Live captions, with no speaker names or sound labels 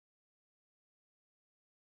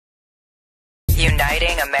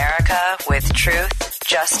uniting America with truth,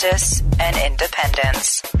 justice, and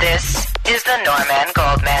independence. This is the Norman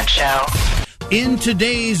Goldman Show. In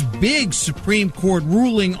today's big Supreme Court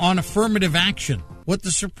ruling on affirmative action, what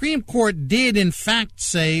the Supreme Court did in fact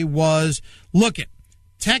say was, look it,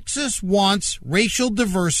 Texas wants racial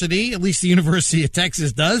diversity, at least the University of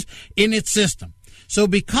Texas does, in its system. So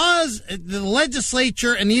because the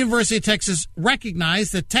legislature and the University of Texas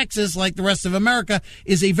recognize that Texas, like the rest of America,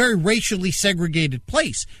 is a very racially segregated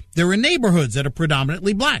place. There are neighborhoods that are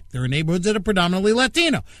predominantly black. There are neighborhoods that are predominantly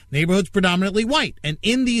Latino, neighborhoods predominantly white. And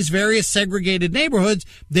in these various segregated neighborhoods,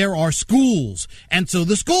 there are schools. And so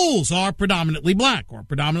the schools are predominantly black or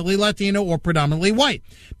predominantly Latino or predominantly white.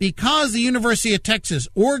 Because the University of Texas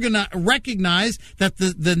recognized that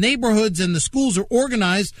the neighborhoods and the schools are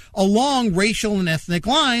organized along racial and ethnic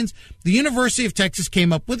lines, the University of Texas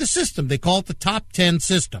came up with a system. They call it the Top 10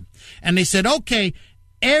 system. And they said, okay,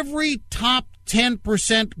 every top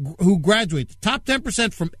 10% who graduate, the top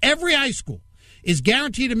 10% from every high school is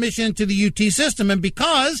guaranteed admission into the UT system. And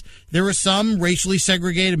because there are some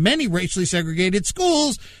many racially segregated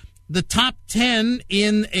schools, the top 10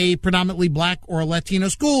 in a predominantly black or a Latino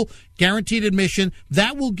school, guaranteed admission,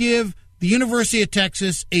 that will give the University of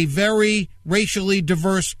Texas a very racially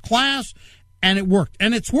diverse class. And it worked.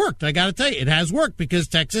 And it's worked. I got to tell you, it has worked because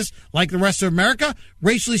Texas, like the rest of America,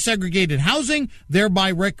 racially segregated housing, thereby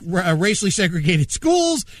racially segregated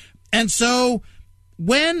schools. And so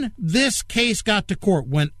when this case got to court,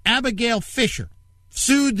 when Abigail Fisher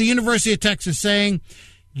sued the University of Texas saying,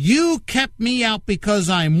 you kept me out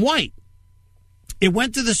because I'm white, it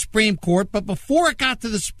went to the Supreme Court, but before it got to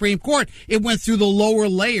the Supreme Court, it went through the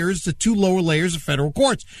two lower layers of federal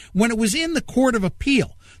courts. When it was in the Court of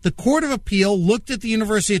Appeal, the Court of Appeal looked at the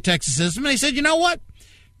University of Texas system and they said, you know what?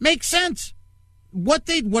 Makes sense. What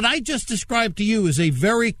I just described to you is a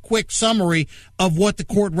very quick summary of what the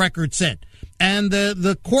court record said. And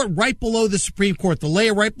the court right below the Supreme Court, the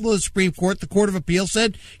layer right below the Supreme Court, the Court of Appeal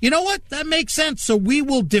said, you know what? That makes sense. So we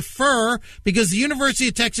will defer because the University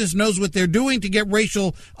of Texas knows what they're doing to get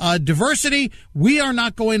racial diversity. We are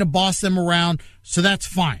not going to boss them around. So that's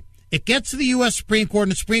fine. It gets to the U.S. Supreme Court,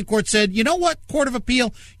 and the Supreme Court said, you know what, Court of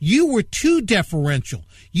Appeal, you were too deferential.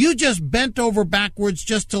 You just bent over backwards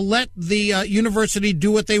just to let the university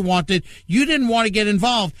do what they wanted. You didn't want to get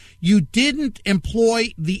involved. You didn't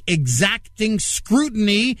employ the exacting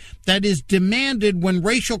scrutiny that is demanded when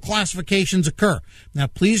racial classifications occur. Now,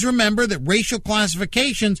 please remember that racial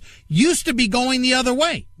classifications used to be going the other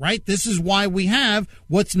way, right? This is why we have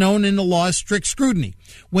what's known in the law as strict scrutiny.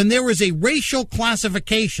 When there is a racial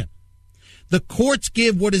classification, the courts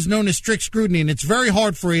give what is known as strict scrutiny, and it's very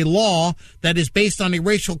hard for a law that is based on a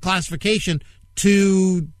racial classification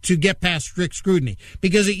to get past strict scrutiny.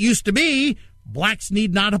 Because it used to be blacks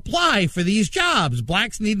need not apply for these jobs.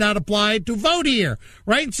 Blacks need not apply to vote here,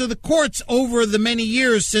 right? And so the courts over the many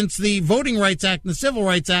years since the Voting Rights Act and the Civil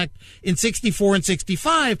Rights Act in 64 and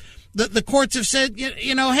 65, the courts have said,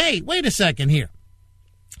 you know, hey, wait a second here.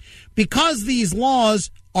 Because these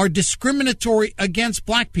laws are discriminatory against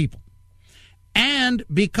black people, and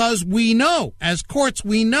because we know, as courts,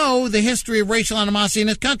 we know the history of racial animosity in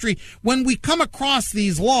this country, when we come across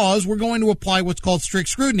these laws, we're going to apply what's called strict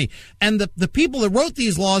scrutiny. And the people that wrote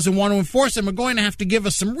these laws and want to enforce them are going to have to give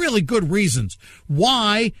us some really good reasons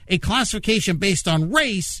why a classification based on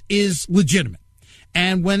race is legitimate.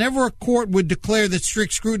 And whenever a court would declare that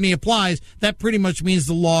strict scrutiny applies, that pretty much means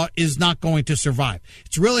the law is not going to survive.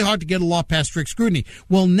 It's really hard to get a law past strict scrutiny.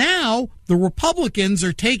 Well, now the Republicans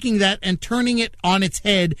are taking that and turning it on its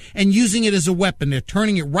head and using it as a weapon. They're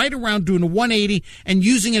turning it right around, doing a 180 and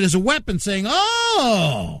using it as a weapon, saying,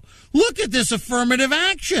 oh, look at this affirmative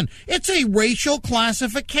action. It's a racial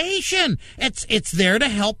classification. It's there to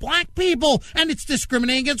help black people, and it's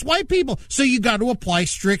discriminating against white people. So you got to apply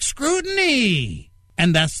strict scrutiny.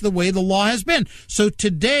 And that's the way the law has been. So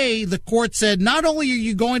today, the court said, not only are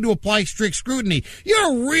you going to apply strict scrutiny,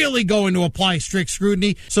 you're really going to apply strict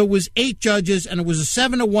scrutiny. So it was 8 judges, and it was a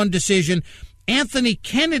 7-1 decision. Anthony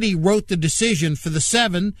Kennedy wrote the decision for the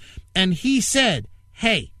 7, and he said,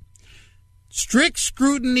 hey, strict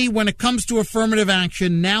scrutiny when it comes to affirmative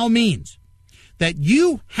action now means that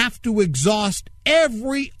you have to exhaust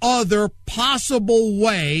every other possible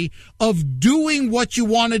way of doing what you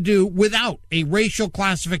want to do without a racial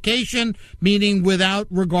classification, meaning without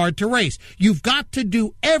regard to race. You've got to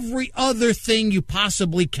do every other thing you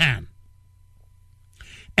possibly can.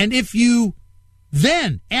 And if you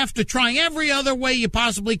then, after trying every other way you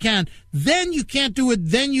possibly can, then you can't do it,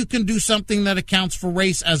 then you can do something that accounts for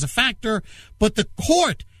race as a factor. But the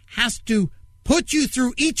court has to put you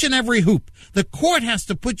through each and every hoop. The court has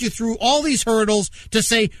to put you through all these hurdles to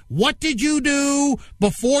say, what did you do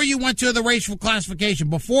before you went to the racial classification,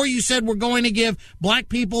 before you said we're going to give black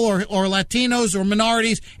people or Latinos or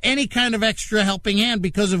minorities any kind of extra helping hand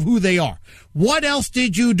because of who they are? What else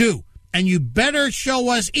did you do? And you better show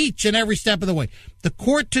us each and every step of the way. The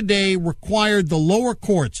court today required the lower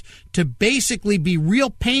courts to basically be real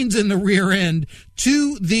pains in the rear end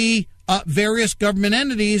to the various government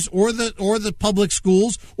entities or the public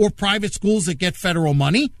schools or private schools that get federal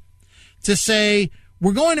money to say,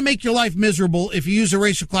 we're going to make your life miserable if you use a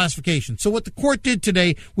racial classification. So what the court did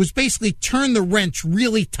today was basically turn the wrench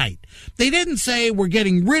really tight. They didn't say we're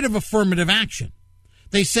getting rid of affirmative action.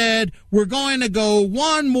 They said we're going to go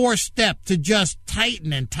one more step to just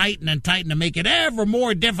tighten and tighten and tighten to make it ever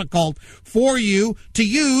more difficult for you to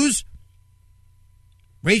use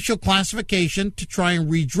racial classification to try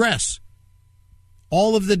and redress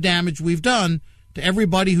all of the damage we've done to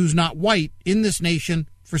everybody who's not white in this nation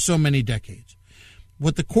for so many decades.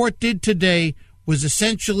 What the court did today was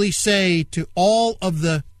essentially say to all of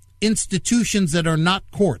the institutions that are not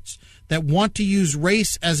courts, that want to use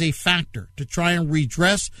race as a factor to try and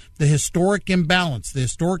redress the historic imbalance, the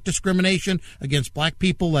historic discrimination against black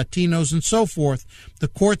people, Latinos, and so forth, the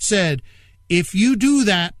court said, if you do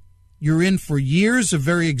that, you're in for years of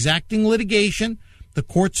very exacting litigation.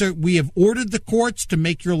 We have ordered the courts to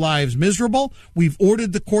make your lives miserable. We've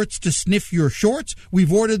ordered the courts to sniff your shorts.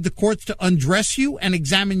 We've ordered the courts to undress you and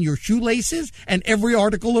examine your shoelaces and every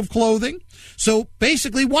article of clothing. So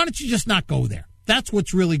basically, why don't you just not go there? That's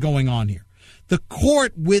what's really going on here. The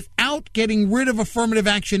court, without getting rid of affirmative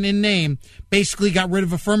action in name, basically got rid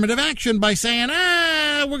of affirmative action by saying,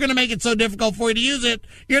 we're going to make it so difficult for you to use it.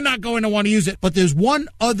 You're not going to want to use it. But there's one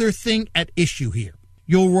other thing at issue here.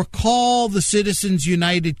 You'll recall the Citizens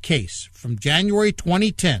United case from January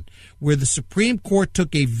 2010, where the Supreme Court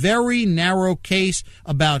took a very narrow case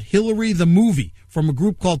about Hillary the movie from a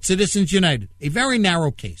group called Citizens United, a very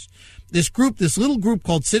narrow case. This little group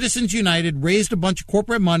called Citizens United raised a bunch of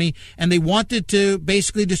corporate money, and they wanted to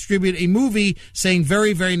basically distribute a movie saying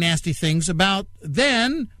very, very nasty things about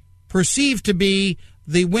then perceived to be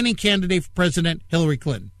the winning candidate for president, Hillary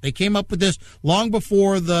Clinton. They came up with this long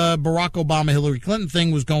before the Barack Obama-Hillary Clinton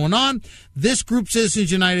thing was going on. This group,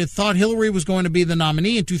 Citizens United, thought Hillary was going to be the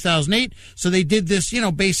nominee in 2008, so they did this,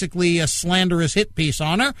 basically a slanderous hit piece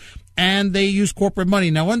on her, and they used corporate money.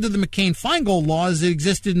 Now, under the McCain-Feingold laws that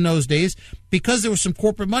existed in those days, because there was some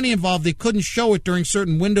corporate money involved, they couldn't show it during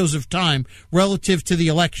certain windows of time relative to the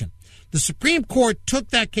election. The Supreme Court took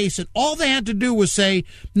that case, and all they had to do was say,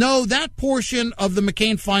 no, that portion of the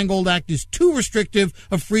McCain-Feingold Act is too restrictive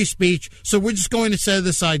of free speech, so we're just going to set it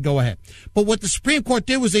aside, go ahead. But what the Supreme Court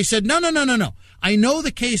did was they said, no. I know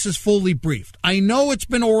the case is fully briefed. I know it's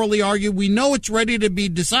been orally argued. We know it's ready to be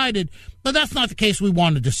decided, but that's not the case we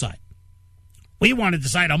want to decide. We want to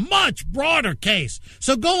decide a much broader case.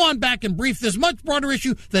 So go on back and brief this much broader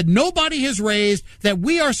issue that nobody has raised, that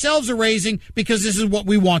we ourselves are raising, because this is what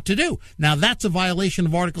we want to do. Now, that's a violation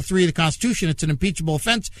of Article 3 of the Constitution. It's an impeachable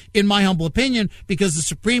offense, in my humble opinion, because the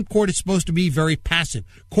Supreme Court is supposed to be very passive.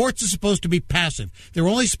 Courts are supposed to be passive. They're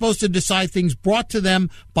only supposed to decide things brought to them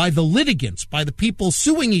by the litigants, by the people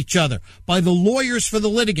suing each other, by the lawyers for the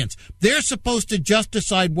litigants. They're supposed to just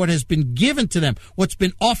decide what has been given to them, what's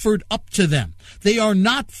been offered up to them. They are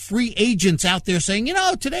not free agents out there saying,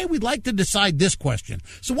 today we'd like to decide this question.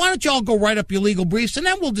 So why don't you all go write up your legal briefs and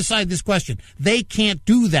then we'll decide this question. They can't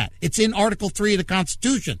do that. It's in Article 3 of the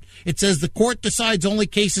Constitution. It says the court decides only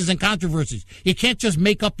cases and controversies. You can't just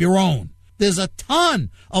make up your own. There's a ton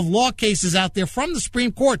of law cases out there from the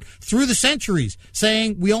Supreme Court through the centuries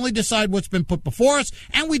saying we only decide what's been put before us,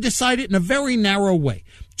 and we decide it in a very narrow way.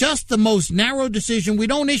 Just the most narrow decision. We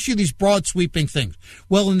don't issue these broad sweeping things.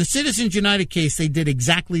 Well, in the Citizens United case, they did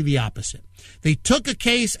exactly the opposite. They took a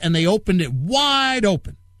case and they opened it wide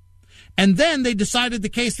open. And then they decided the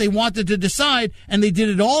case they wanted to decide, and they did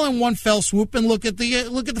it all in one fell swoop, and look at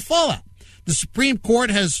the fallout. The Supreme Court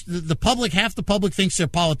has half the public thinks they're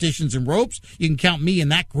politicians in robes. You can count me in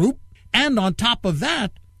that group. And on top of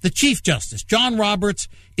that, the Chief Justice, John Roberts,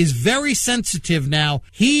 is very sensitive now.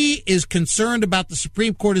 He is concerned about the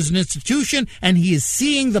Supreme Court as an institution, and he is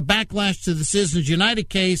seeing the backlash to the Citizens United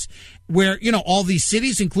case where, all these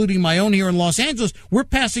cities, including my own here in Los Angeles, we're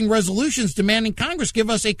passing resolutions demanding Congress give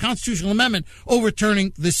us a constitutional amendment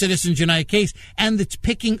overturning the Citizens United case, and it's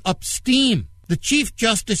picking up steam. The Chief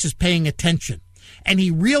Justice is paying attention, and he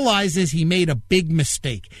realizes he made a big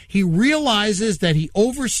mistake. He realizes that he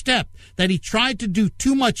overstepped, that he tried to do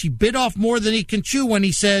too much. He bit off more than he can chew when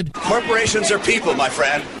he said, corporations are people, my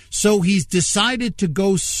friend. So he's decided to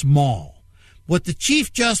go small. What the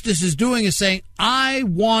Chief Justice is doing is saying, I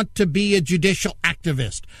want to be a judicial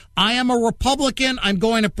activist. I am a Republican. I'm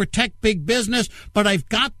going to protect big business, but I've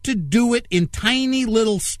got to do it in tiny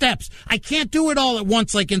little steps. I can't do it all at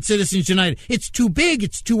once like in Citizens United. It's too big.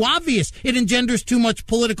 It's too obvious. It engenders too much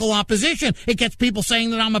political opposition. It gets people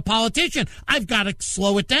saying that I'm a politician. I've got to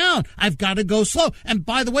slow it down. I've got to go slow. And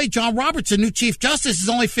by the way, John Roberts, the new Chief Justice, is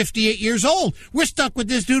only 58 years old. We're stuck with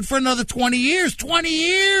this dude for another 20 years. 20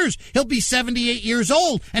 years! He'll be 78 years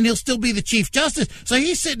old, and he'll still be the Chief Justice. So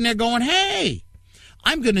he's sitting there going, hey,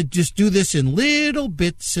 I'm going to just do this in little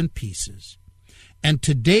bits and pieces. And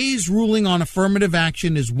today's ruling on affirmative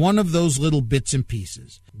action is one of those little bits and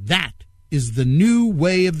pieces. That is the new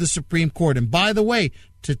way of the Supreme Court. And by the way,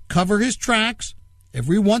 to cover his tracks,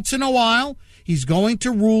 every once in a while, he's going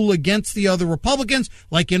to rule against the other Republicans,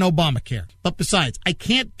 like in Obamacare. But besides, I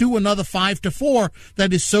can't do another 5-4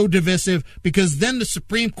 that is so divisive, because then the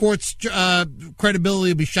Supreme Court's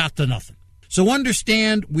credibility will be shot to nothing. So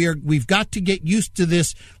understand, we've got to get used to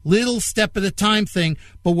this little step at a time thing.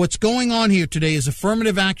 But what's going on here today is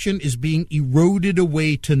affirmative action is being eroded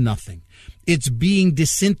away to nothing. It's being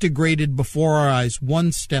disintegrated before our eyes,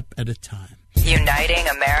 one step at a time. Uniting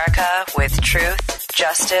America with truth,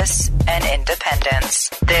 justice, and independence.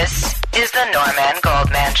 This is the Norman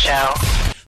Goldman Show.